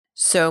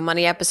So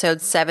Money episode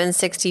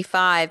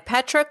 765,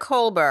 Petra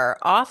Kolber,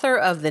 author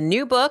of the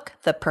new book,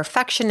 The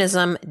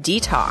Perfectionism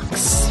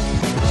Detox.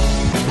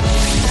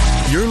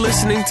 You're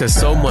listening to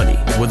So Money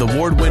with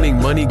award-winning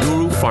money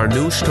guru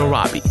Farnoosh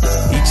Torabi.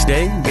 Each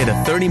day, get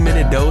a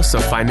 30-minute dose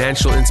of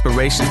financial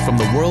inspiration from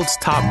the world's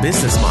top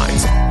business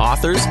minds,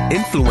 authors,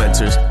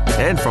 influencers,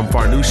 and from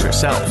Farnoosh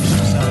herself.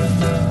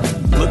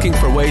 Looking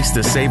for ways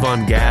to save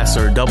on gas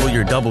or double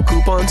your double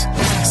coupons?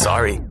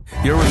 Sorry,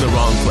 you're in the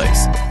wrong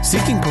place.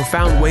 Seeking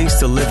profound ways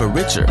to live a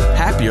richer,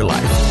 happier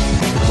life.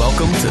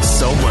 Welcome to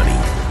So Money.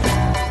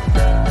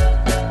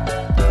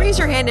 Raise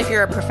your hand if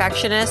you're a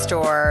perfectionist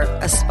or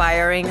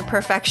aspiring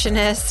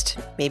perfectionist.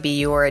 Maybe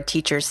you're a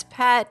teacher's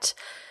pet,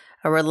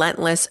 a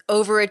relentless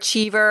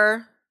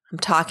overachiever. I'm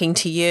talking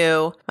to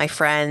you, my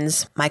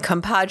friends, my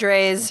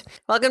compadres.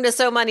 Welcome to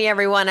So Money,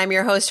 everyone. I'm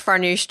your host,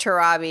 Farnoosh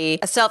Torabi,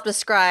 a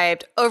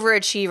self-described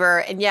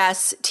overachiever. And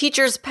yes,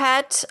 teacher's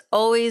pet,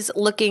 always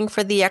looking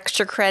for the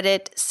extra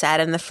credit,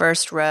 sat in the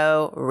first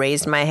row,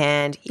 raised my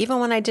hand, even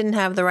when I didn't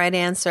have the right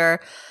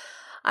answer.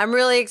 I'm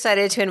really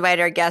excited to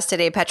invite our guest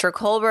today, Petra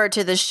Kolber,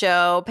 to the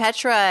show.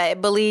 Petra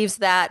believes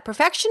that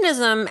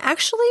perfectionism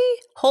actually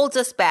holds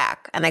us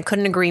back, and I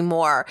couldn't agree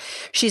more.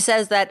 She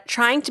says that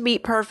trying to be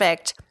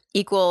perfect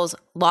equals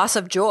loss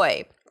of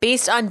joy.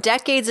 Based on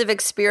decades of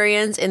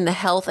experience in the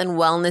health and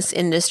wellness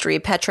industry,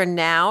 Petra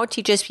now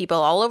teaches people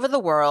all over the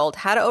world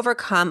how to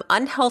overcome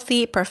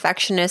unhealthy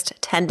perfectionist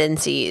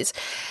tendencies.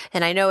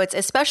 And I know it's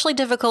especially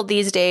difficult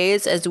these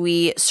days as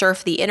we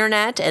surf the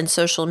internet and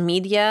social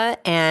media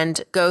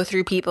and go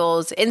through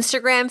people's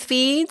Instagram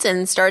feeds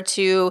and start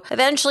to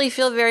eventually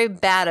feel very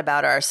bad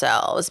about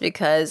ourselves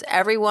because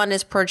everyone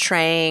is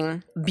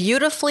portraying a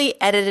beautifully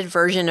edited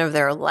version of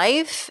their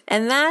life,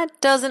 and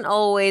that doesn't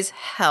always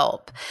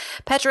help.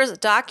 Petra's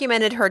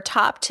documented her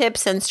top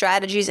tips and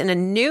strategies in a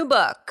new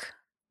book,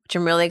 which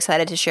I'm really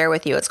excited to share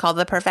with you. It's called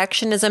The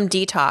Perfectionism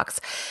Detox.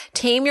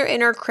 Tame your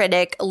inner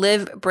critic,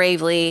 live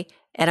bravely,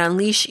 and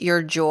unleash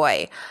your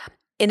joy.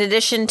 In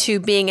addition to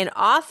being an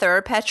author,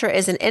 Petra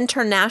is an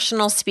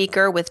international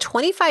speaker with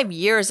 25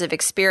 years of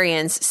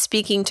experience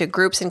speaking to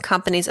groups and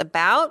companies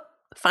about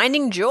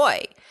finding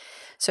joy.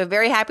 So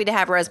very happy to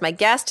have her as my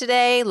guest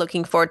today.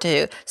 Looking forward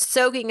to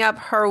soaking up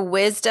her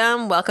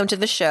wisdom. Welcome to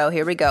the show.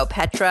 Here we go.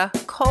 Petra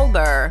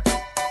Kolber.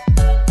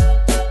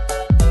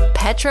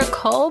 Petra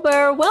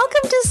Kolber,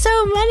 welcome to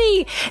So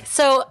Money.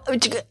 So,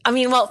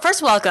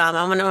 first, welcome.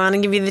 I want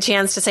to give you the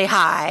chance to say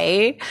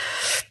hi.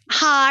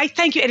 Hi,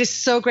 thank you. It is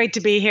so great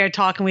to be here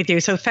talking with you.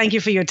 So thank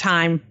you for your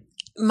time.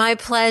 My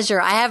pleasure.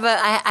 I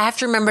have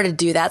to remember to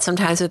do that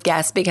sometimes with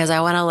guests because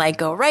I want to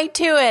go right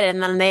to it.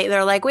 And then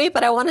they're like, wait,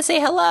 but I want to say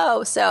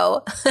hello.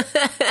 So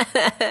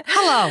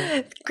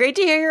hello. Great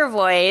to hear your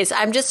voice.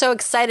 I'm just so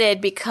excited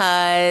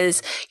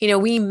because,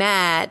 we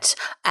met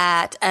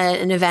at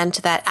an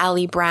event that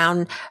Ali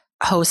Brown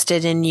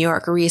hosted in New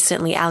York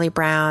recently. Ali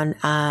Brown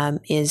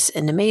is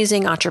an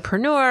amazing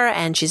entrepreneur,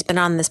 and she's been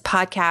on this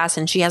podcast,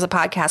 and she has a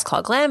podcast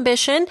called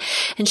Glambition.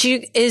 And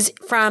she is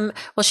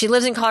she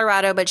lives in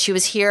Colorado, but she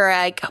was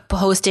here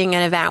hosting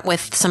an event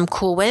with some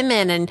cool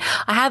women. And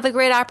I had the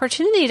great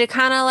opportunity to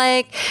kind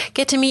of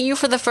get to meet you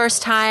for the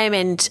first time.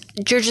 And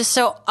you're just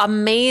so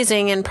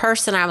amazing in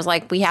person. I was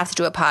like, we have to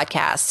do a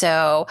podcast.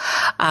 So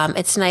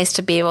it's nice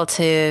to be able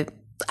to.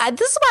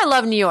 This is why I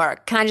love New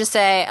York. Can I just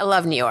say I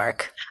love New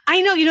York?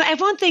 I know,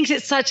 everyone thinks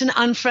it's such an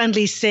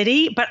unfriendly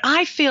city, but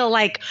I feel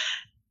like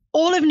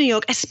all of New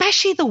York,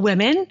 especially the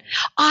women,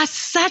 are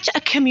such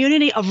a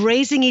community of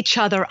raising each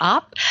other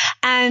up.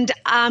 And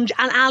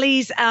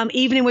Ali's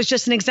evening was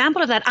just an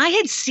example of that. I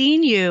had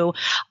seen you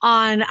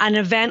on an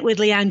event with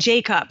Leanne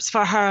Jacobs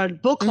for her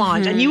book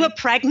launch, and you were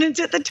pregnant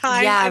at the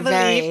time, I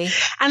believe. Very.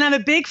 And I'm a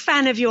big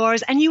fan of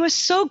yours. And you were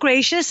so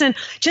gracious. And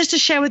just to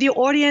share with your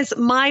audience,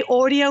 my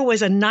audio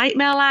was a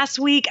nightmare last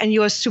week, and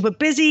you were super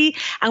busy.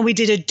 And we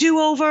did a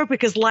do-over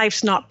because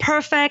life's not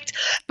perfect.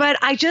 But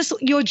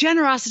your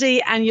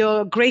generosity and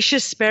your gracious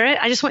spirit,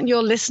 I just want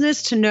your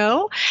listeners to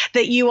know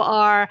that you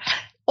are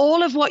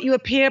all of what you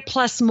appear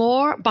plus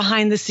more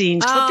behind the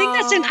scenes.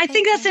 I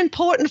think that's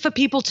important for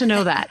people to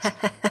know that.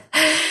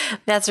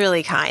 That's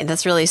really kind.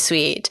 That's really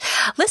sweet.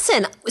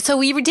 Listen, so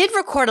we did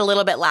record a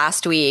little bit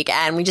last week,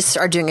 and we just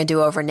are doing a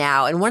do-over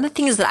now. And one of the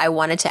things that I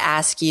wanted to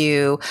ask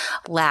you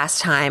last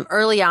time,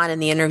 early on in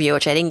the interview,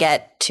 which I didn't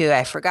get to,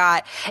 I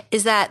forgot,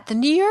 is that the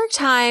New York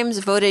Times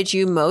voted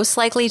you most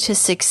likely to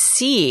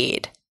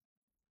succeed.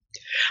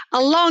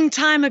 A long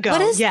time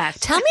ago. Yes.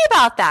 Tell me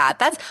about that.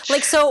 That's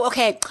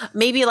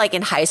maybe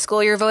in high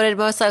school you're voted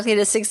most likely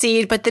to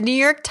succeed, but the New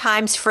York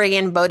Times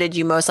friggin' voted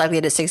you most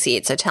likely to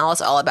succeed. So tell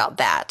us all about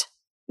that.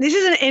 This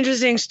is an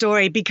interesting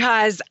story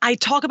because I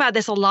talk about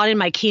this a lot in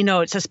my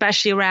keynotes,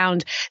 especially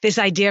around this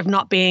idea of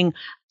not being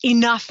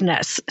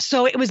enoughness.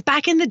 So it was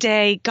back in the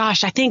day,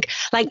 gosh, I think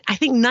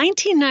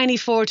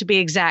 1994 to be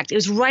exact. It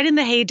was right in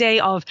the heyday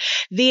of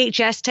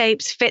VHS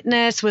tapes.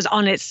 Fitness was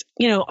on its,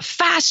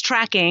 fast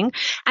tracking,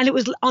 and it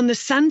was on the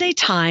Sunday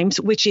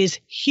Times, which is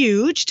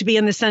huge. To be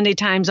in the Sunday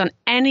Times on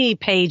any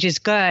page is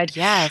good.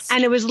 Yes.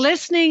 And it was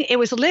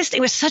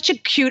such a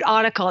cute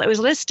article. It was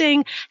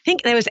listing, I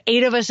think there was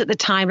 8 of us at the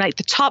time, like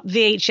the top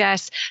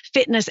VHS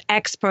fitness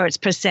experts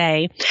per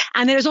se.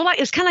 And it was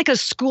kind of like a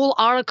school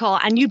article,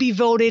 and you'd be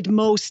voted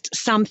most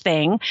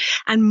something.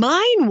 And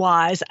mine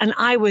was, and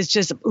I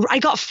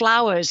got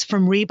flowers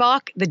from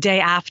Reebok the day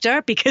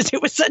after because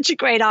it was such a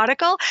great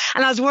article.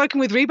 And I was working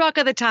with Reebok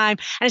at the time,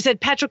 and it said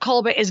Petra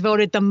Kolber is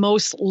voted the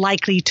most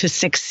likely to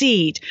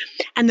succeed.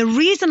 And the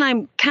reason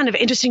I'm kind of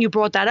interesting you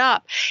brought that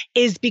up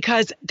is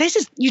because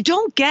you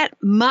don't get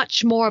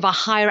much more of a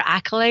higher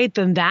accolade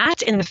than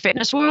that in the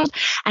fitness world.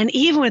 And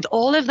even with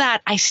all of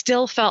that, I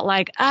still felt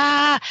like,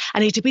 I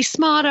need to be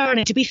smarter, I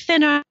need to be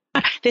thinner.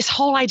 This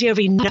whole idea of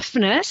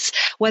enoughness,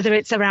 whether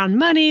it's around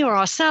money or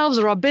ourselves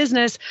or our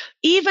business,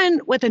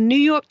 even with the New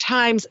York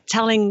Times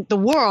telling the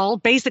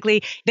world,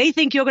 basically, they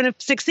think you're going to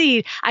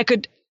succeed, I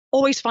could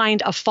always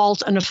find a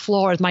fault and a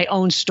flaw with my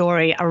own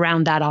story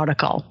around that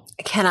article.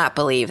 I cannot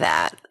believe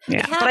that. Yeah,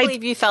 I cannot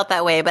believe you felt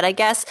that way, but I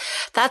guess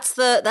that's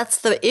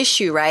the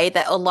issue, right?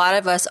 That a lot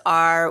of us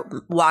are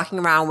walking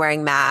around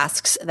wearing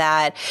masks,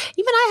 that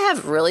even I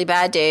have really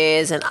bad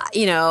days. And,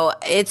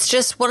 it's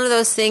just one of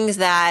those things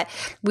that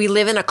we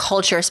live in a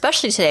culture,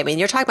 especially today. I mean,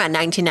 you're talking about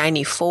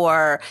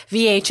 1994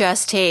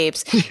 VHS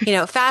tapes,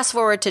 fast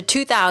forward to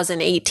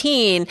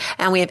 2018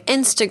 and we have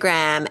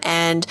Instagram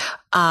and,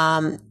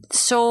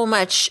 so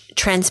much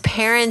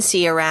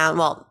transparency around,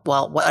 I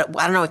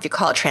don't know if you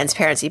call it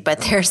transparency,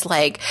 but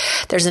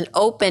there's an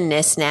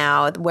openness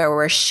now where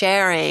we're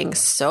sharing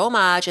so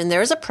much, and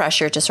there's a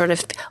pressure to sort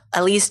of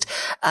at least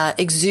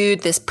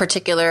exude this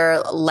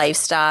particular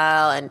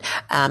lifestyle and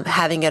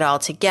having it all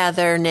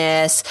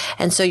togetherness.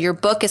 And so your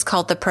book is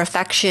called The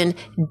Perfection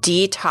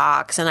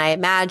Detox, and I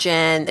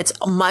imagine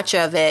much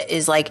of it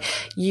is like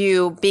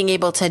you being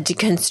able to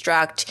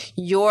deconstruct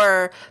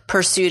your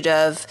pursuit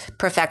of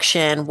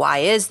perfection. Why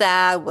is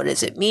that? What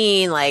does it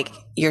mean? Like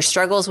your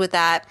struggles with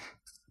that.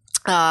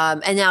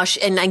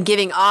 And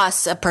giving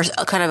us a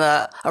kind of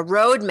a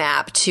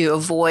roadmap to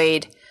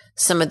avoid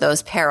some of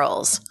those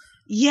perils.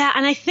 Yeah.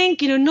 And I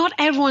think, not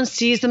everyone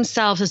sees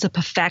themselves as a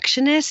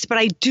perfectionist, but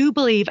I do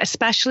believe,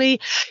 especially,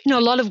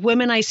 a lot of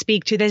women I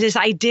speak to, there's this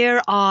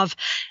idea of,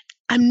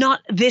 I'm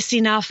not this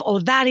enough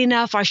or that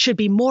enough, or I should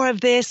be more of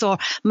this, or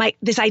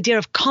this idea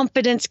of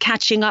confidence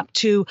catching up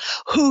to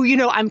who,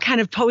 I'm kind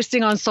of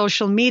posting on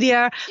social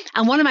media.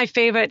 And one of my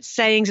favorite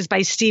sayings is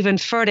by Stephen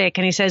Furtick.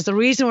 And he says, the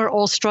reason we're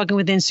all struggling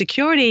with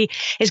insecurity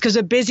is because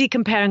we're busy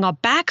comparing our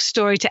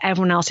backstory to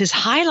everyone else's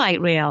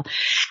highlight reel.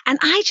 And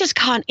I just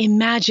can't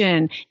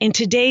imagine in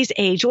today's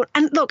age,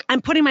 and look,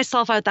 I'm putting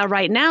myself out there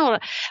right now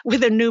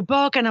with a new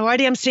book, and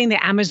already I'm seeing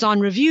the Amazon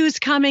reviews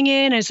coming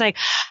in. And it's like,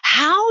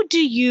 how do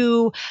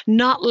you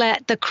not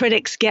let the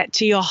critics get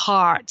to your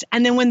heart?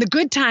 And then when the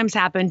good times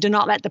happen, do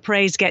not let the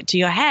praise get to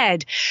your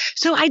head.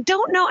 So I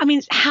don't know. I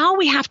mean, how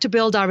we have to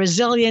build our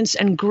resilience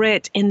and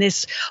grit in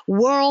this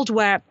world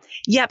where,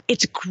 yep,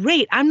 it's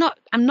great. I'm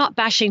not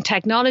bashing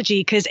technology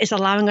because it's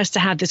allowing us to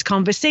have this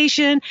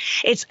conversation.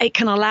 It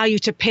can allow you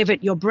to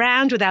pivot your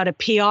brand without a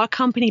PR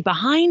company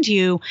behind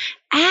you.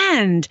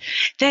 And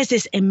there's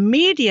this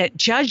immediate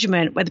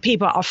judgment whether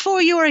people are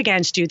for you or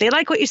against you. They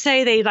like what you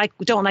say. They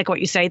don't like what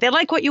you say. They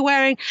like what you're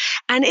wearing.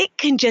 And it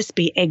can just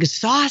be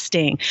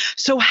exhausting.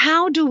 So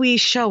how do we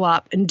show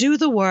up and do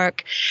the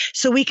work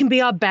so we can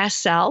be our best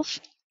self?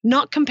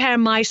 Not compare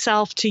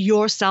myself to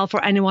yourself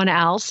or anyone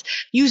else,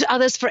 use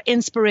others for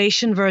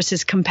inspiration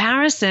versus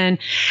comparison,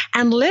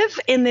 and live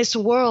in this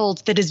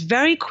world that is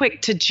very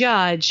quick to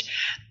judge,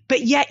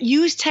 but yet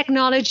use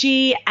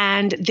technology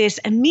and this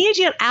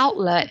immediate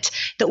outlet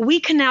that we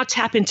can now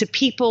tap into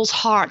people's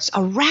hearts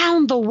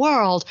around the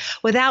world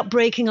without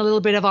breaking a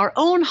little bit of our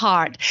own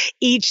heart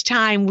each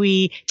time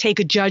we take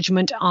a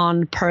judgment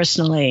on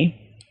personally.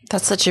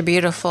 That's such a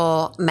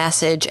beautiful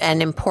message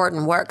and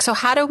important work. So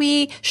how do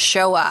we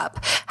show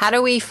up? How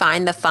do we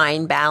find the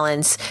fine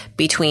balance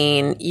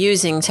between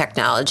using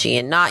technology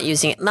and not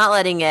using it, not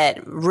letting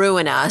it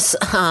ruin us?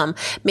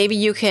 Maybe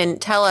you can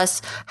tell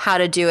us how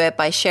to do it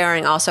by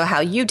sharing also how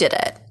you did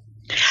it.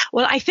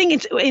 Well, I think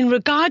it's in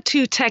regard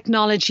to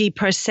technology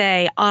per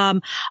se,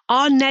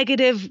 our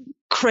negative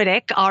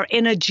critic, our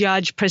inner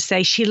judge per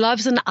se, she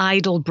loves an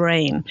idle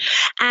brain.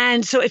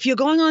 And so if you're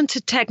going on to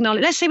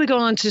technology, let's say we're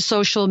going on to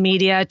social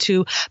media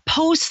to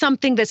post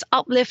something that's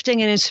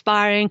uplifting and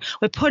inspiring,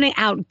 we're putting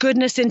out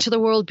goodness into the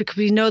world because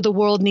we know the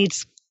world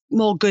needs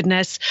more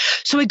goodness.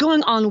 So we're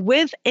going on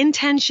with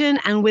intention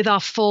and with our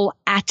full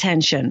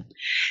attention.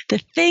 The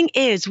thing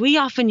is, we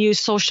often use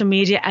social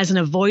media as an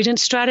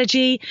avoidance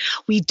strategy.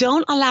 We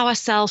don't allow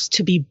ourselves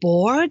to be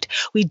bored.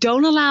 We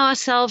don't allow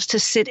ourselves to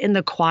sit in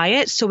the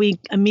quiet. So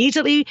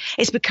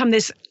it's become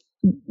this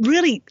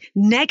really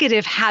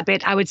negative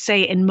habit, I would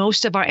say, in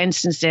most of our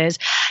instances.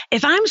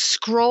 If I'm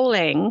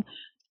scrolling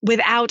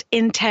without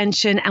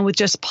intention and with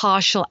just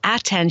partial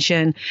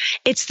attention,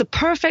 it's the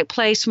perfect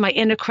place for my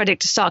inner critic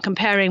to start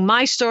comparing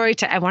my story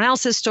to everyone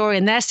else's story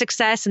and their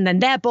success and then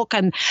their book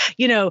and,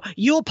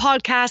 your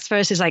podcast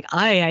versus like,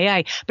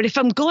 aye. But if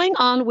I'm going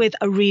on with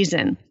a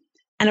reason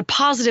and a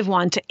positive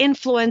one to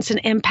influence and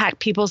impact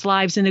people's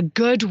lives in a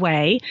good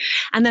way,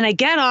 and then I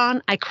get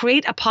on, I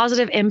create a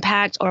positive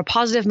impact or a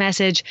positive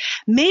message,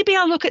 maybe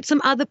I'll look at some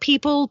other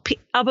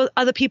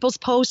people's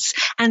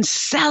posts and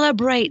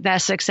celebrate their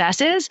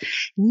successes,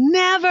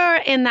 never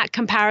in that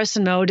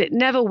comparison mode. It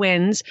never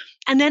wins.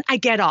 And then I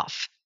get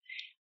off.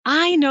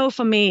 I know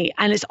for me,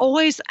 and it's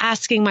always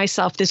asking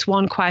myself this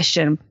one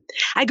question.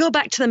 I go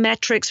back to the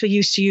metrics we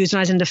used to use when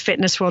I was in the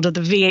fitness world of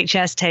the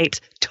VHS tapes,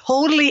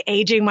 totally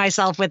aging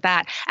myself with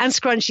that and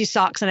scrunchy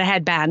socks and a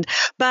headband.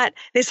 But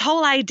this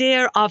whole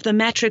idea of the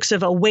metrics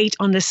of a weight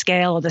on the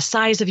scale or the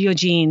size of your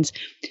jeans,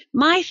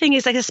 my thing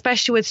is like,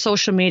 especially with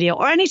social media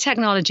or any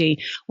technology,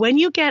 when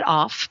you get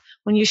off,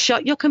 when you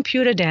shut your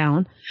computer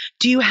down,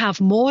 do you have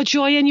more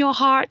joy in your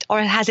heart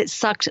or has it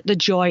sucked the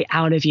joy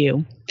out of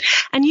you?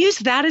 And use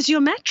that as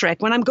your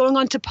metric. When I'm going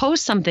on to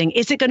post something,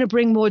 is it going to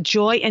bring more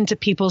joy into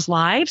people's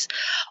lives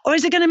or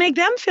is it going to make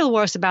them feel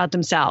worse about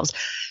themselves?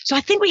 So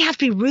I think we have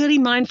to be really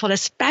mindful,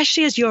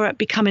 especially as you're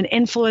becoming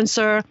an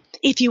influencer.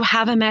 If you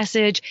have a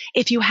message,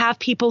 if you have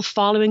people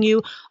following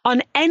you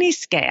on any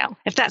scale,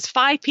 if that's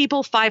 5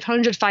 people,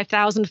 500,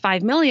 5,000,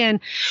 5 million,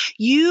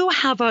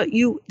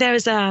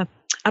 there's a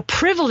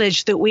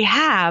privilege that we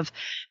have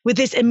with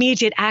this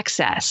immediate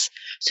access.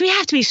 So we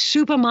have to be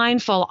super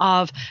mindful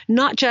of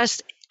not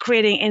just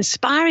creating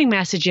inspiring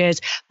messages,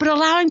 but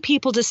allowing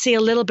people to see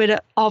a little bit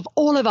of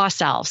all of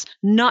ourselves,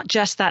 not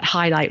just that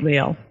highlight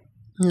reel.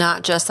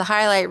 Not just the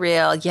highlight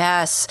reel.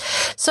 Yes.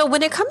 So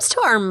when it comes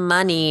to our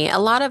money, a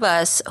lot of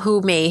us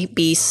who may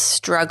be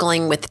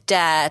struggling with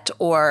debt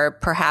or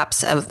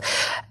perhaps of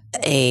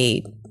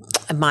a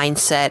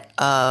mindset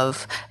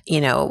of,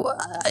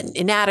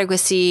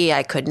 inadequacy.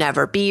 I could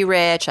never be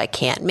rich. I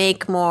can't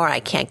make more. I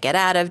can't get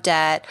out of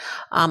debt.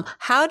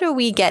 How do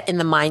we get in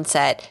the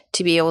mindset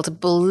to be able to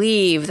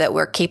believe that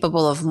we're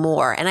capable of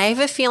more? And I have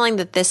a feeling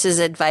that this is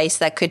advice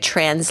that could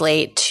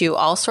translate to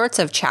all sorts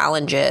of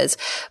challenges.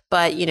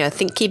 But,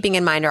 keeping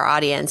in mind our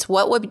audience,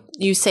 what would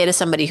you say to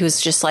somebody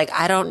who's just like,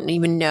 I don't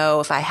even know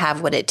if I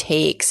have what it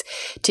takes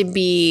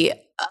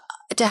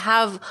to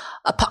have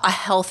a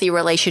healthy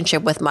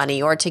relationship with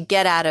money or to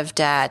get out of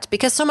debt?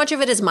 Because so much of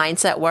it is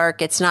mindset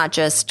work. It's not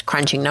just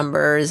crunching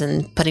numbers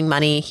and putting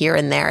money here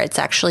and there. It's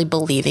actually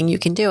believing you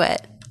can do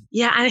it.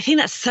 Yeah, and I think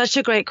that's such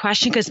a great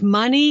question because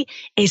money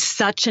is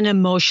such an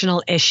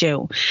emotional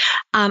issue.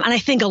 And I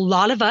think a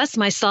lot of us,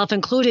 myself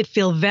included,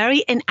 feel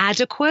very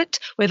inadequate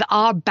with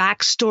our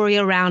backstory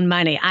around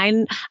money.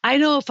 I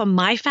know from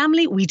my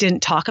family, we didn't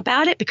talk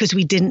about it because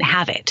we didn't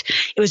have it.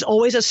 It was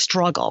always a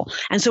struggle.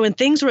 And so when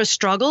things were a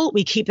struggle,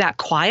 we keep that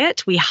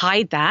quiet, we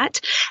hide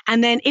that.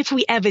 And then if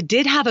we ever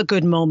did have a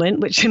good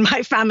moment, which in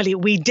my family,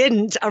 we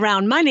didn't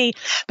around money,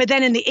 but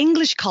then in the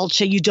English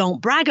culture, you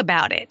don't brag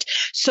about it.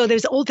 So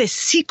there's all this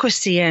secrecy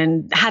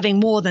and having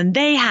more than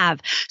they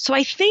have. So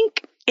I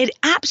think it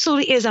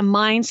absolutely is a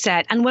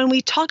mindset. And when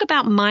we talk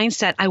about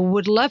mindset, I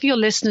would love your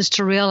listeners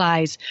to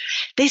realize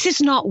this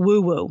is not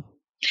woo-woo.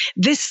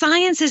 This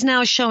science is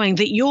now showing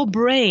that your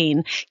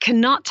brain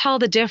cannot tell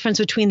the difference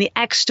between the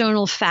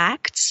external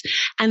facts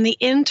and the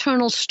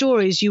internal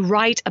stories you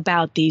write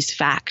about these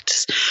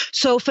facts.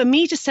 So for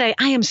me to say,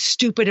 I am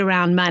stupid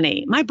around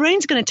money, my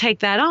brain's going to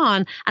take that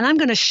on and I'm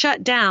going to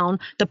shut down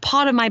the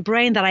part of my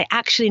brain that I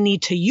actually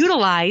need to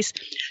utilize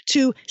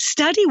to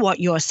study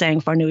what you're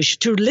saying, Farnoosh,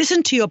 to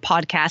listen to your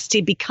podcast,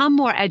 to become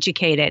more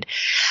educated.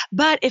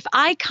 But if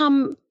I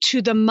come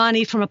to the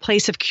money from a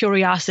place of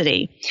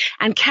curiosity,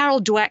 and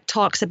Carol Dweck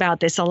talks about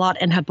this a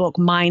lot in her book,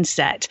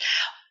 Mindset.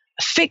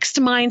 Fixed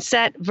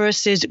mindset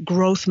versus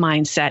growth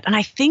mindset. And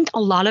I think a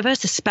lot of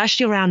us,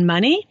 especially around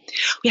money,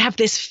 we have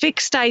this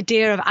fixed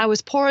idea of I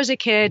was poor as a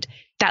kid,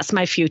 that's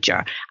my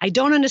future. I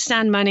don't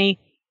understand money,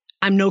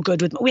 I'm no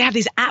good with. We have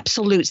these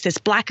absolutes, this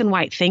black and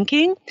white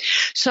thinking.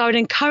 So I would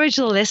encourage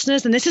the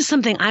listeners, and this is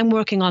something I'm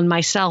working on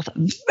myself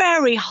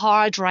very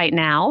hard right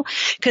now,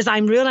 because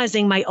I'm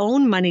realizing my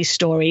own money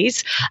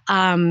stories,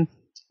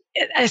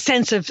 a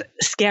sense of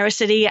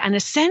scarcity and a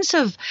sense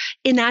of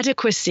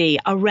inadequacy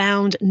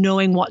around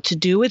knowing what to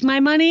do with my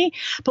money.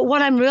 But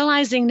what I'm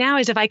realizing now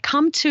is if I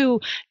come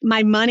to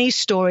my money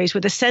stories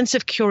with a sense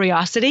of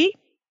curiosity,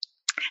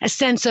 a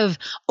sense of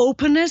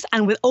openness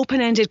and with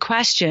open-ended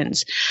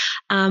questions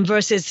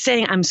versus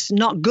saying I'm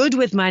not good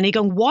with money,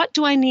 going, what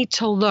do I need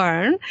to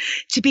learn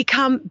to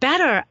become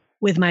better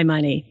with my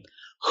money?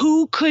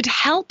 Who could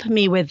help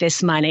me with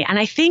this money? And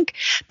I think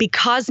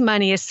because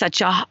money is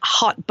such a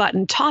hot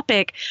button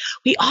topic,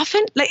 we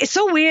often, it's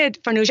so weird,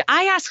 Farnoosh.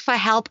 I ask for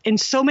help in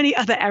so many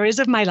other areas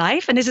of my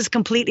life. And this is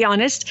completely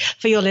honest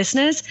for your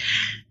listeners.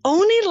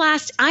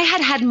 I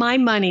had my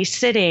money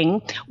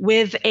sitting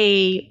with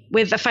a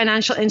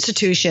financial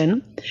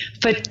institution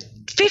for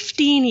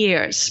 15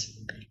 years.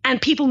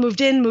 And people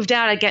moved in, moved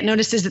out. I get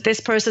notices that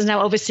this person is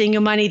now overseeing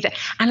your money.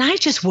 And I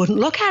just wouldn't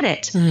look at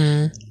it.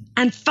 Mm-hmm.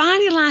 And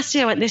finally last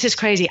year I went, this is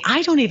crazy.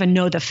 I don't even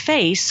know the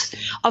face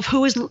of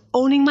who is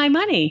owning my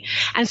money.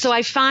 And so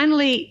I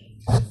finally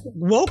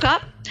woke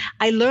up.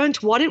 I learned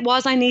what it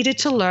was I needed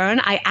to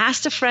learn. I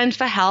asked a friend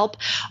for help,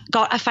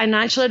 got a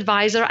financial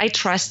advisor I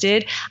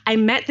trusted. I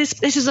met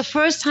this is the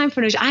first time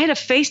for I had a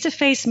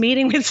face-to-face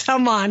meeting with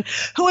someone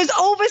who was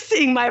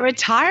overseeing my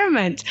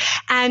retirement.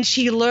 And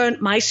she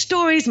learned my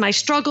stories, my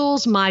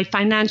struggles, my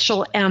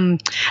financial,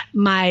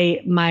 my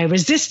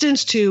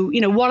resistance to,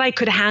 what I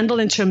could handle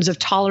in terms of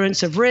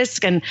tolerance of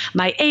risk and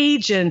my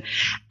age. And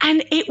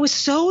it was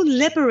so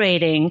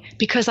liberating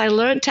because I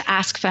learned to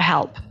ask for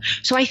help.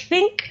 So I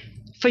think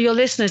for your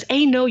listeners,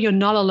 no, you're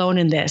not alone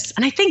in this.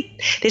 And I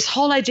think this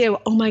whole idea,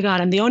 oh my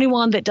God, I'm the only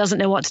one that doesn't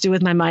know what to do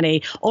with my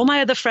money. All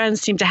my other friends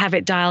seem to have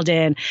it dialed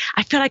in.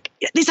 I feel like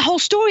there's a whole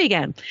story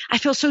again. I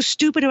feel so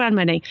stupid around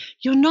money.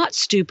 You're not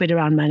stupid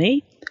around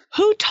money.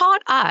 Who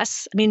taught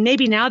us? I mean,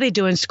 maybe now they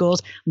do in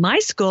schools. My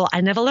school,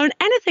 I never learned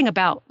anything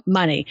about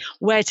money,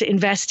 where to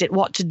invest it,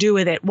 what to do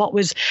with it, what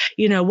was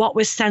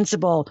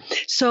sensible.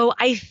 So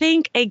I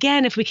think,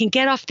 again, if we can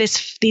get off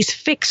these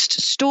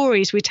fixed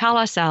stories we tell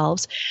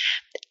ourselves,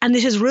 and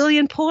this is really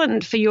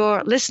important for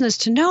your listeners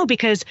to know,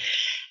 because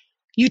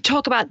you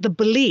talk about the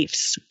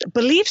beliefs.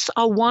 Beliefs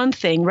are one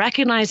thing,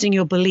 recognizing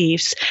your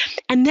beliefs.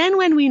 And then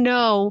when we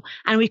know,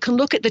 and we can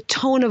look at the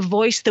tone of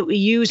voice that we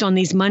use on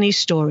these money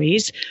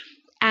stories,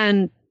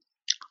 and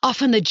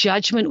often the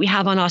judgment we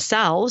have on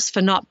ourselves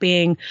for not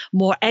being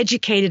more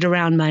educated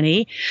around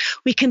money,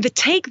 we can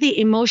take the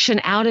emotion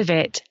out of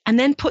it and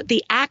then put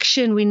the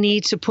action we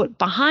need to put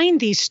behind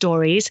these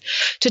stories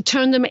to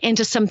turn them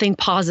into something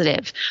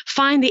positive.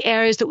 Find the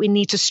areas that we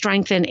need to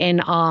strengthen in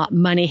our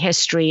money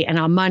history and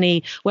our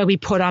money, where we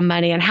put our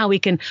money and how we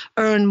can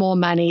earn more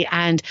money,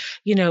 and,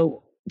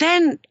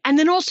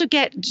 then also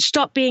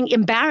stop being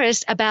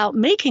embarrassed about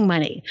making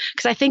money.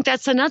 Because I think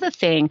that's another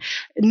thing.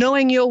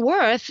 Knowing your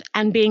worth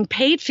and being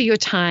paid for your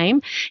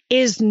time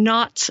is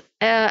not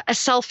a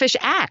selfish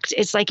act.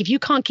 It's like, if you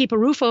can't keep a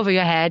roof over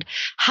your head,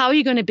 how are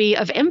you going to be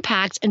of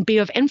impact and be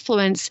of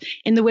influence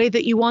in the way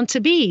that you want to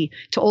be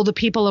to all the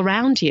people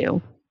around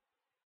you?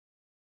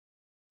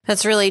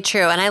 That's really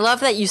true. And I love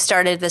that you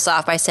started this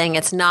off by saying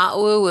it's not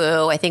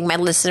woo-woo. I think my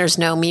listeners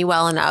know me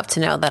well enough to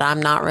know that I'm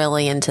not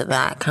really into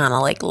that kind of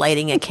like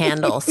lighting a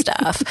candle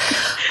stuff.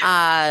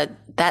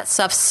 That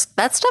stuff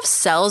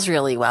sells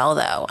really well,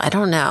 though. I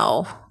don't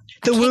know.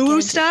 The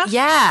woo-woo stuff?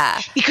 Yeah.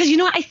 Because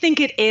what I think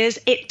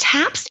it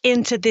taps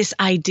into this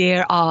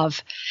idea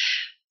of,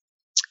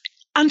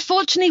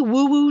 unfortunately,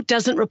 woo-woo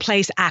doesn't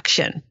replace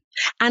action.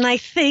 And I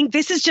think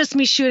this is just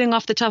me shooting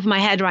off the top of my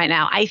head right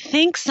now. I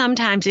think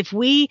sometimes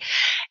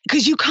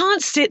because you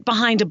can't sit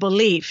behind a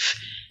belief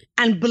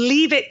and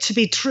believe it to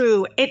be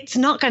true, it's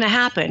not going to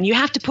happen. You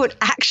have to put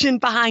action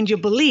behind your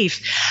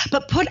belief,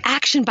 but put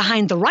action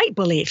behind the right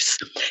beliefs.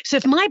 So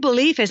if my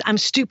belief is I'm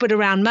stupid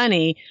around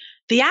money,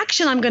 the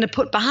action I'm going to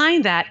put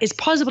behind that is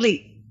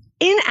possibly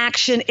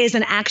inaction is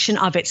an action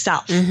of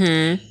itself.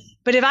 Mm-hmm.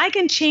 But if I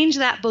can change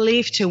that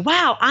belief to,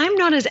 wow, I'm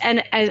not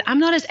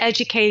as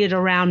educated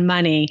around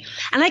money,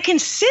 and I can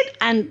sit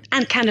and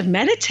kind of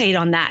meditate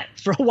on that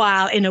for a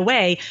while, in a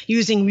way,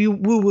 using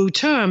woo-woo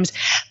terms,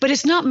 but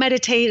it's not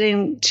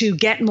meditating to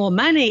get more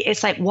money.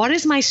 It's like, what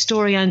is my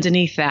story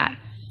underneath that?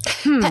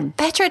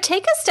 Petra,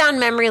 take us down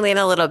memory lane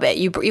a little bit.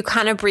 You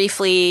kind of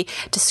briefly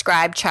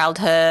described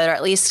childhood, or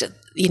at least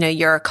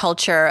your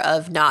culture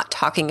of not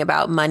talking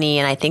about money.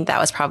 And I think that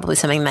was probably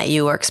something that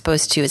you were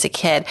exposed to as a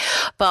kid.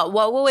 But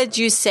what would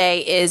you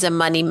say is a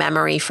money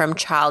memory from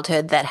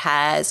childhood that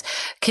has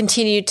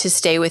continued to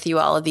stay with you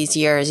all of these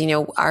years?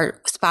 Our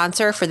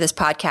sponsor for this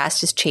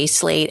podcast is Chase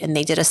Slate, and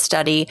they did a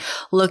study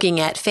looking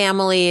at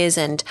families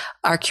and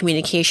our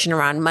communication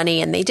around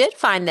money. And they did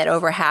find that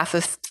over half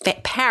of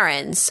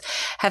parents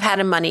have had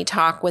a money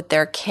talk with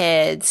their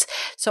kids.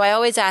 So I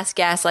always ask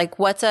guests, like,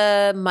 what's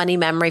a money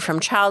memory from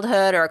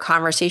childhood or a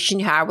conversation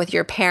you had with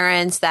your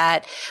parents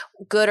that,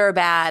 good or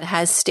bad,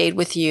 has stayed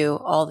with you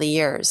all the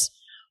years?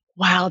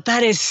 Wow,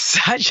 that is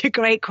such a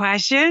great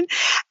question.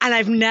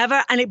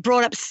 And it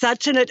brought up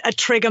such a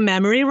trigger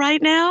memory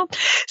right now.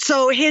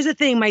 So here's the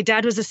thing. My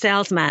dad was a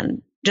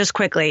salesman. Just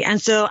quickly.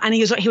 And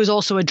he was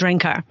also a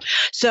drinker.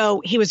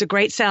 So he was a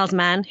great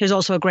salesman. He was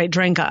also a great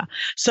drinker.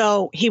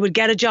 So he would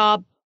get a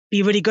job,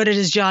 be really good at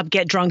his job,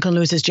 get drunk and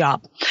lose his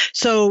job.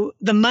 So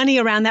the money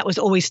around that was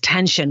always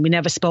tension. We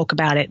never spoke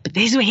about it. But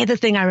here's the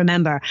thing I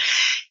remember.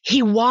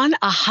 He won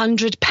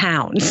 100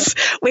 pounds,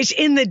 which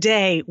in the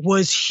day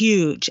was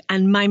huge.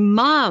 And my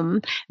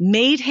mom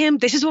made him,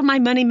 this is what my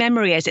money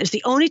memory is. It was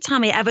the only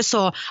time I ever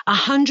saw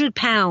 100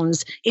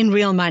 pounds in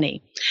real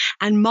money.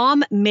 And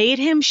mom made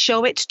him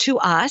show it to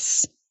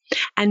us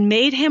and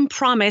made him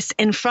promise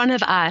in front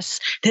of us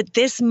that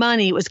this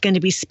money was going to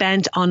be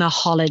spent on a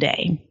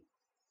holiday.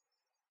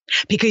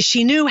 Because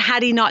she knew,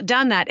 had he not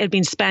done that, it had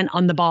been spent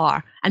on the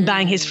bar and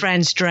buying his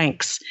friends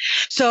drinks.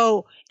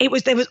 So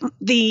there was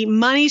the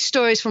money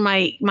stories from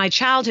my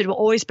childhood were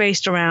always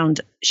based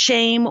around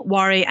shame,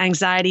 worry,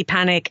 anxiety,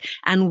 panic,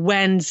 and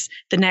when's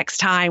the next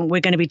time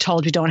we're going to be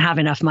told we don't have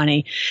enough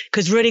money.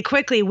 Because really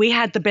quickly, we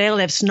had the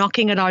bailiffs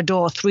knocking at our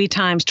door 3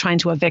 times trying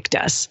to evict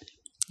us.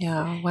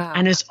 Yeah, wow.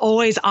 And it's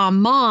always our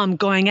mom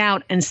going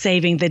out and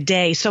saving the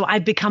day. So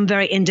I've become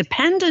very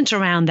independent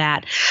around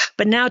that.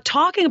 But now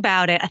talking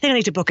about it, I think I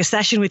need to book a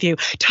session with you.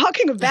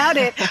 Talking about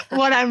it,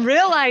 what I'm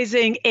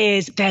realizing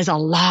is there's a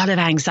lot of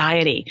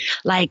anxiety.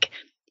 Like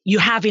you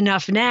have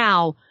enough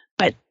now,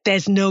 but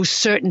there's no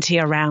certainty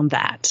around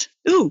that.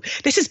 Ooh,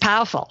 this is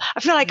powerful.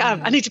 I feel like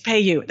I need to pay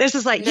you. This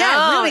is like, really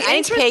I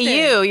need to pay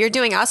you. You're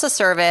doing us a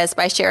service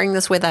by sharing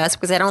this with us,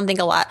 because I think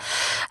a lot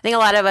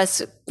of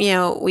us, we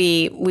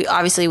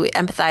obviously we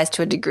empathize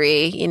to a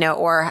degree,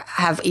 or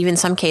have even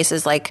some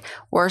cases like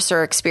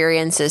worser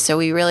experiences. So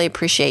we really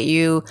appreciate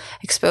you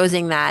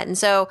exposing that. And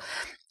so,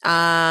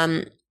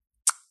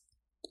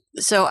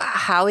 so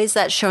how is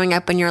that showing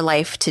up in your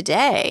life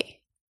today?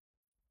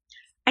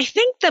 I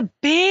think the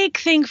big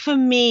thing for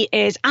me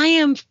is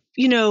I'm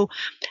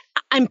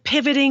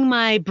pivoting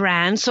my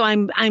brand. So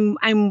I'm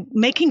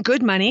making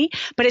good money,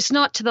 but it's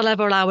not to the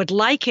level I would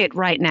like it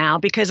right now,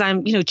 because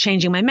I'm,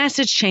 changing my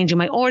message, changing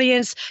my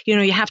audience.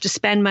 You have to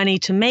spend money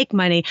to make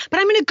money, but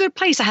I'm in a good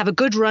place. I have a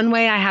good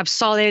runway. I have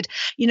solid,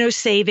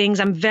 savings.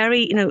 I'm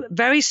very,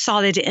 very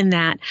solid in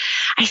that.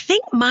 I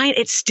think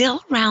it's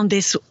still around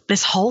this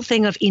whole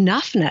thing of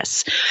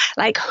enoughness.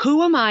 Like,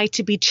 who am I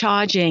to be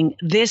charging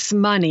this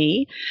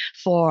money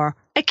for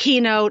a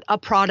keynote, a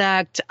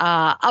product,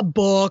 a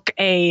book,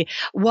 a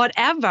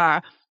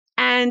whatever?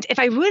 And if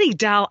I really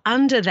dial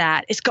under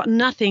that, it's got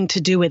nothing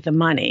to do with the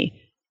money.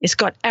 It's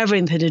got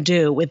everything to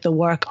do with the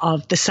work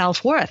of the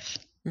self-worth,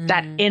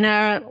 that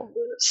inner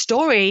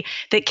story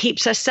that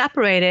keeps us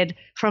separated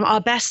from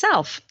our best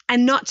self.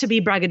 And not to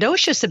be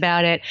braggadocious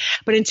about it,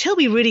 but until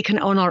we really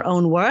can own our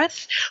own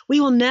worth, we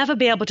will never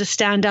be able to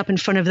stand up in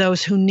front of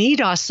those who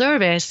need our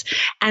service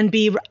and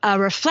be a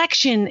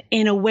reflection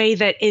in a way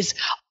that is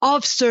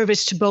of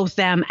service to both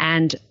them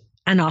and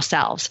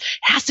ourselves.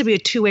 It has to be a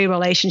two-way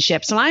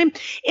relationship. So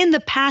in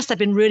the past, I've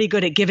been really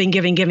good at giving.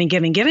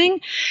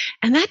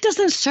 And that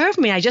doesn't serve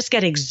me. I just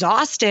get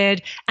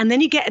exhausted. And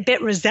then you get a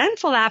bit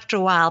resentful after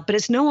a while, but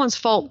it's no one's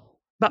fault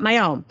but my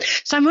own.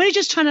 So I'm really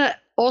just trying to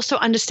also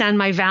understand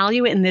my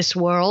value in this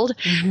world,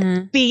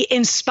 be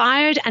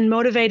inspired and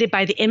motivated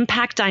by the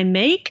impact I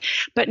make,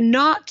 but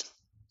not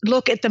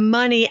look at the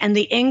money and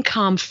the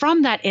income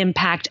from that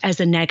impact as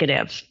a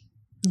negative.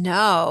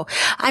 No,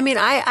 I mean,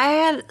 I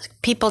had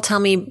people tell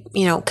me,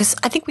 because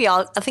I think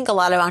a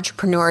lot of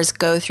entrepreneurs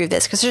go through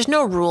this, because there's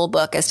no rule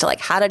book as to like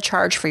how to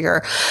charge for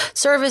your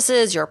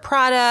services, your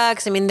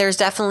products. I mean, there's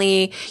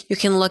definitely, you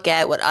can look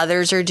at what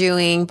others are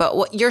doing,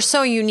 but you're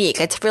so unique.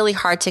 It's really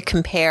hard to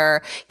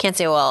compare. Can't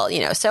say, well,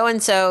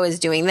 so-and-so is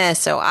doing this,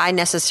 so I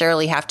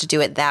necessarily have to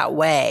do it that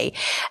way.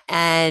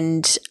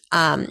 And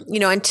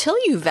until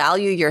you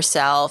value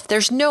yourself,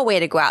 there's no way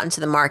to go out into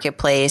the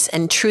marketplace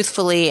and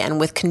truthfully and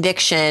with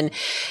conviction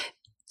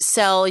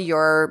sell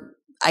your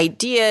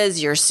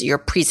ideas, your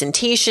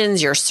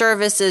presentations, your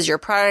services, your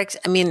products.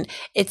 I mean,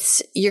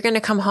 you're going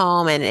to come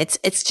home and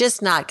it's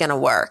just not going to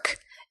work.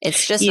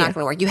 It's just not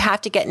going to work. You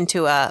have to get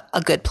into a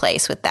good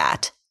place with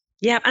that.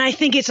 Yeah. And I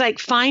think it's like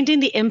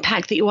finding the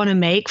impact that you want to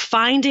make,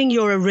 finding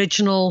your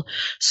original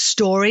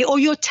story or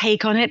your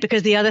take on it.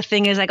 Because the other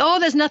thing is like,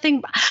 oh, there's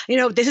nothing,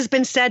 this has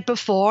been said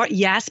before.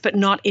 Yes, but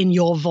not in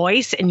your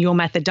voice, in your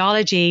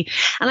methodology.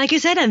 And like you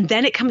said, and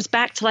then it comes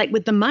back to like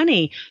with the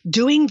money,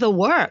 doing the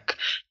work,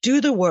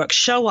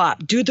 show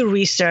up, do the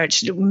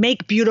research,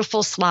 make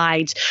beautiful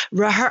slides,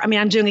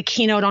 I'm doing a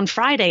keynote on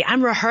Friday.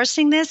 I'm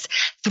rehearsing this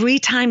 3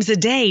 times a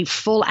day,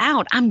 full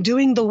out. I'm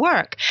doing the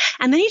work.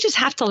 And then you just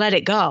have to let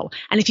it go.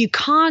 And if you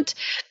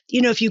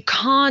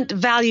can't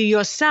value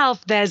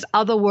yourself, there's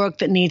other work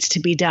that needs to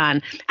be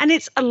done. And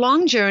it's a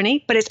long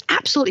journey, but it's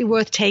absolutely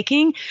worth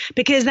taking,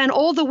 because then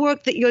all the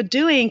work that you're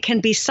doing can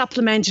be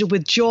supplemented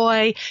with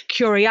joy,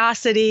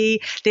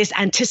 curiosity, this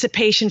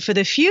anticipation for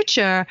the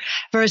future,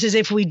 versus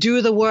if we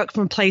do the work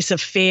from a place of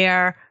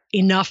fear,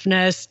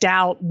 enoughness,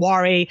 doubt,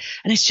 worry,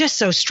 and it's just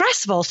so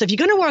stressful. So if you're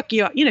going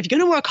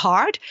to work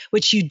hard,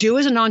 which you do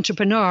as an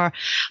entrepreneur,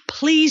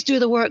 please do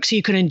the work so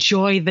you can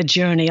enjoy the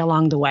journey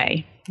along the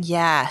way.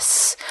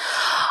 Yes.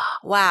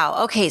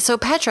 Wow. Okay. So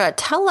Petra,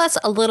 tell us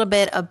a little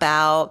bit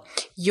about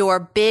your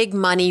big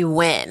money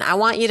win. I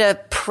want you to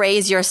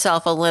praise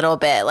yourself a little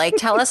bit. Like,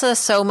 tell us a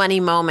so money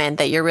moment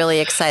that you're really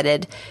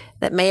excited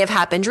that may have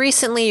happened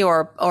recently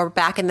or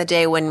back in the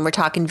day when we're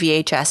talking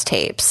VHS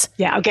tapes.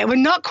 Yeah, okay. We're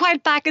not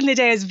quite back in the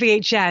day as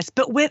VHS,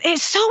 but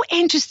it's so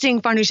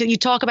interesting, Farnoosh, that you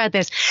talk about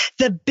this.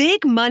 The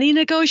big money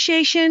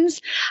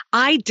negotiations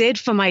I did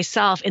for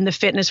myself in the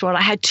fitness world.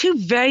 I had 2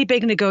 very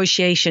big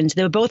negotiations.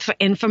 They were both for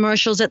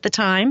infomercials at the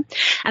time.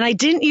 And I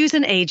didn't use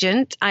an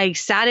agent. I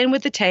sat in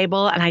with the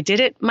table and I did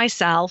it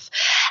myself.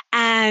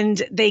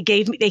 And they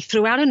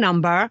threw out a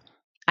number.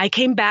 I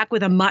came back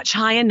with a much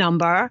higher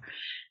number.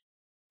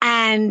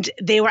 And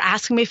they were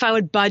asking me if I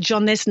would budge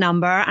on this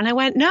number. And I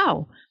went,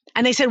 no.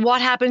 And they said,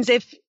 what happens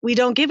if we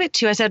don't give it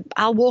to you? I said,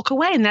 I'll walk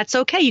away and that's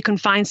okay. You can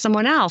find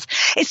someone else.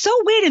 It's so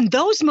weird. In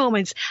those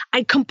moments,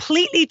 I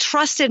completely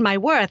trusted my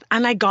worth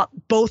and I got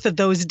both of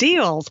those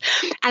deals.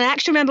 And I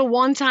actually remember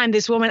one time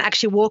this woman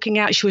actually walking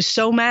out. She was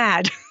so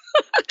mad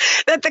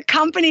that the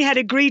company had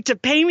agreed to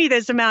pay me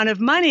this amount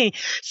of money.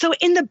 So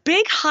in the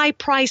big high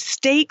price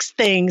stakes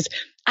things,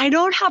 I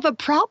don't have a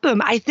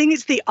problem. I think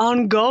it's the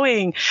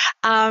ongoing.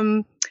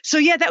 So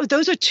yeah,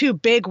 those are two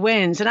big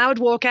wins. And I would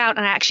walk out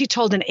and I actually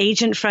told an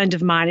agent friend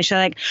of mine,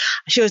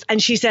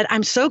 and she said,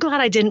 I'm so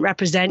glad I didn't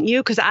represent you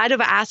because I'd have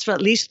asked for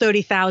at least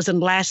 30,000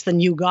 less than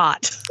you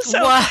got.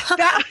 So why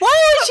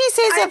would she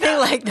say something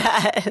like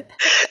that?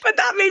 But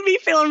that made me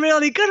feel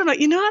really good. I'm like,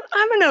 you know what?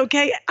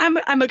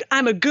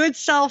 I'm a good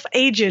self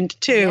agent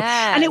too.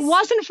 Yes. And it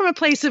wasn't from a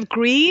place of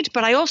greed,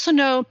 but I also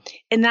know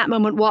in that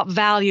moment what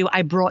value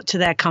I brought to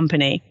their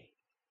company.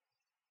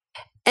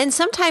 And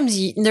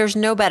sometimes there's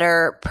no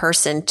better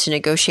person to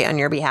negotiate on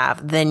your behalf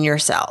than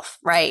yourself,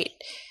 right?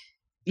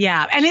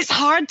 Yeah. And it's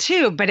hard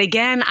too. But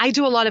again, I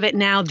do a lot of it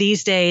now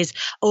these days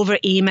over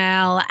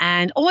email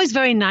and always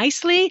very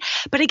nicely.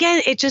 But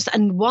again, it's just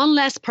one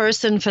less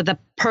person for the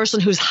person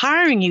who's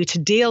hiring you to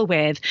deal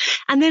with.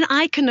 And then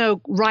I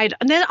can write.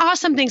 And there are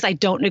some things I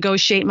don't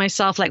negotiate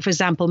myself, like, for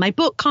example, my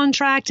book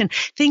contract and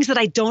things that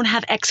I don't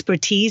have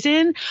expertise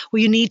in,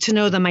 where you need to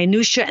know the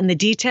minutia and the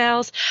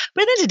details.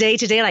 But then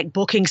day-to-day, like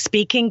booking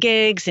speaking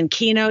gigs and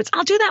keynotes,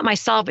 I'll do that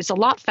myself. It's a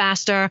lot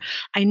faster.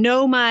 I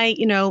know my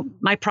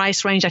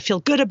price range. I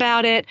feel good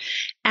about it.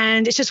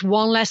 And it's just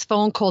one less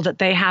phone call that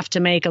they have to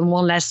make and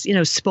one less,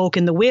 spoke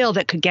in the wheel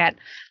that could get,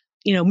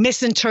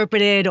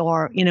 misinterpreted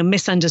or,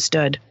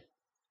 misunderstood.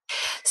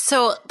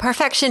 So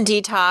Perfection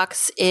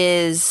Detox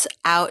is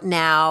out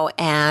now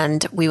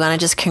and we want to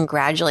just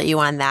congratulate you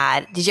on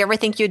that. Did you ever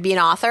think you'd be an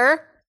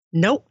author?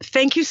 Nope.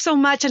 Thank you so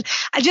much. And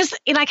I just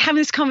like having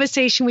this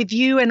conversation with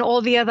you and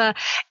all the other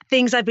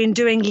things I've been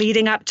doing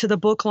leading up to the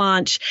book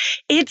launch.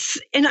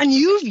 And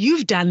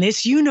you've done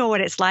this, what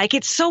it's like.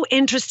 It's so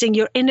interesting.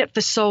 You're in it for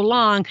so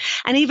long.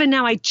 And even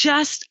now I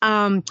just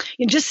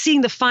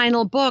seeing the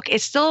final book,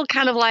 it's still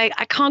kind of like,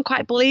 I can't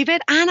quite believe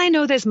it. And I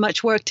know there's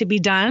much work to be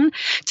done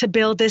to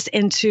build this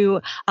into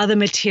other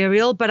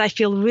material, but I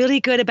feel really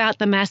good about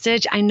the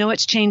message. I know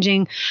it's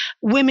changing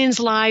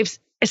women's lives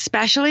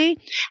especially,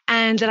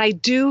 and that I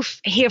do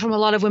hear from a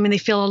lot of women, they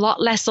feel a lot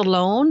less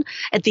alone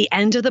at the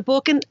end of the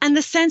book and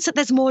the sense that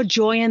there's more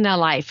joy in their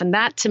life. And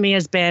that to me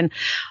has been,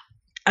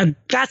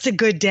 that's a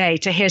good day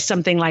to hear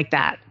something like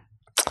that.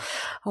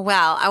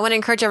 Well, I want to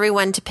encourage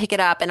everyone to pick it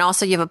up. And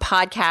also you have a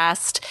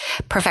podcast,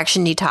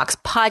 Perfection Detox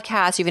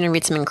podcast. You've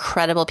interviewed some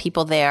incredible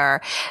people there.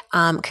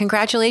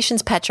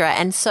 Congratulations, Petra.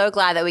 And so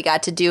glad that we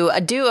got to do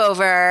a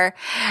do-over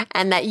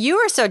and that you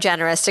were so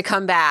generous to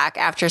come back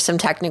after some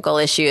technical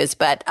issues,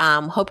 but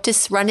hope to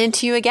run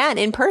into you again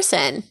in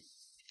person.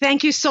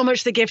 Thank you so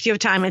much for the gift of your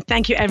time. And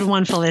thank you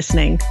everyone for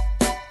listening.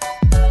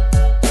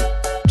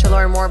 To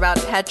learn more about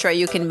Petra,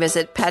 you can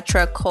visit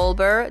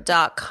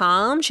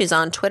petrakolber.com. She's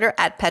on Twitter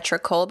at Petra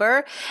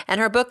Kolber, and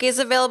her book is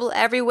available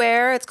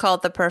everywhere. It's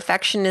called The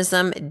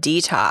Perfectionism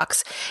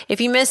Detox.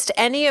 If you missed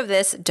any of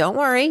this, don't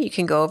worry. You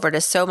can go over to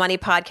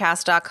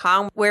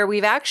SoMoneyPodcast.com, where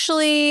we've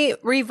actually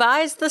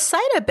revised the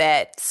site a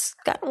bit. It's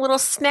gotten a little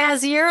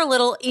snazzier, a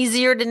little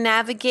easier to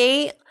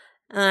navigate.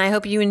 I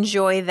hope you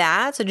enjoy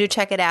that. So do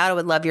check it out. I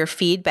would love your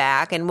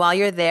feedback. And while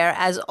you're there,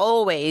 as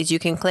always, you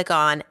can click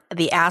on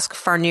the Ask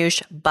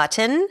Farnoosh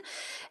button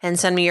and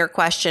send me your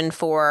question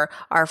for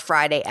our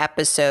Friday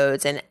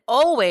episodes. And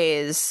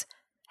always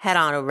head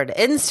on over to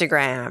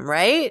Instagram,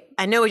 right?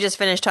 I know we just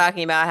finished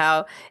talking about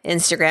how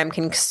Instagram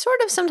can sort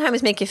of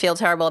sometimes make you feel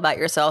terrible about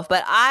yourself,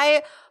 but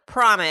I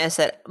promise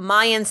that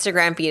my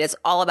Instagram feed is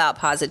all about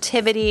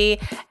positivity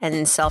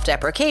and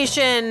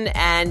self-deprecation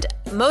and,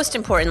 most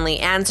importantly,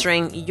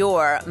 answering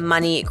your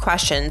money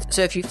questions.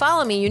 So if you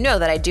follow me, you know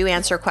that I do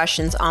answer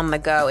questions on the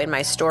go in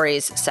my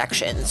stories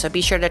section. So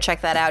be sure to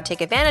check that out.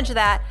 Take advantage of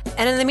that.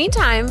 And in the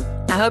meantime,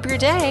 I hope your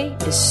day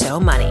is so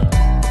money.